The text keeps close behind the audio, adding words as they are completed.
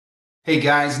Hey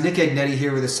guys, Nick Agnetti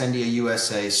here with Asendia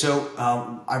USA.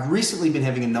 I've recently been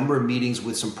having a number of meetings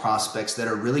with some prospects that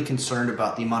are really concerned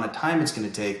about the amount of time it's going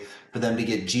to take for them to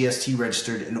get GST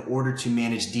registered in order to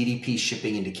manage DDP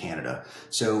shipping into Canada.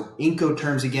 So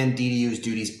Incoterms again, DDU is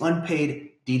duties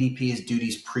unpaid, DDP is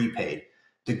duties prepaid.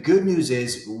 The good news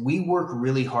is we work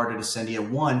really hard at Asendia,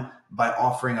 one, by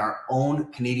offering our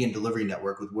own Canadian delivery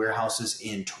network with warehouses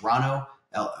in Toronto,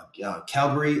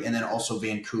 Calgary, and then also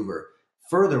Vancouver.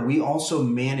 Further, we also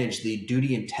manage the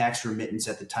duty and tax remittance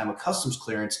at the time of customs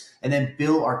clearance and then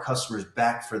bill our customers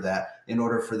back for that in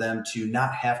order for them to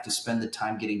not have to spend the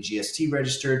time getting GST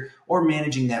registered or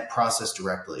managing that process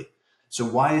directly. So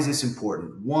why is this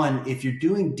important? One, if you're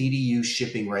doing DDU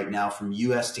shipping right now from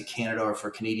US to Canada or for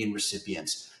Canadian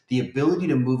recipients, the ability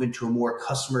to move into a more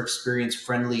customer experience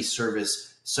friendly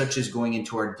service such as going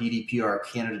into our DDP or our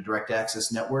Canada Direct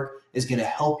Access network is going to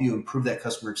help you improve that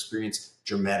customer experience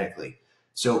dramatically.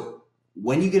 So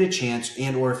when you get a chance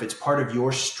and or if it's part of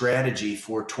your strategy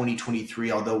for 2023,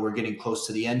 although we're getting close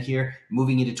to the end here,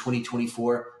 moving into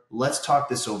 2024, let's talk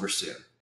this over soon.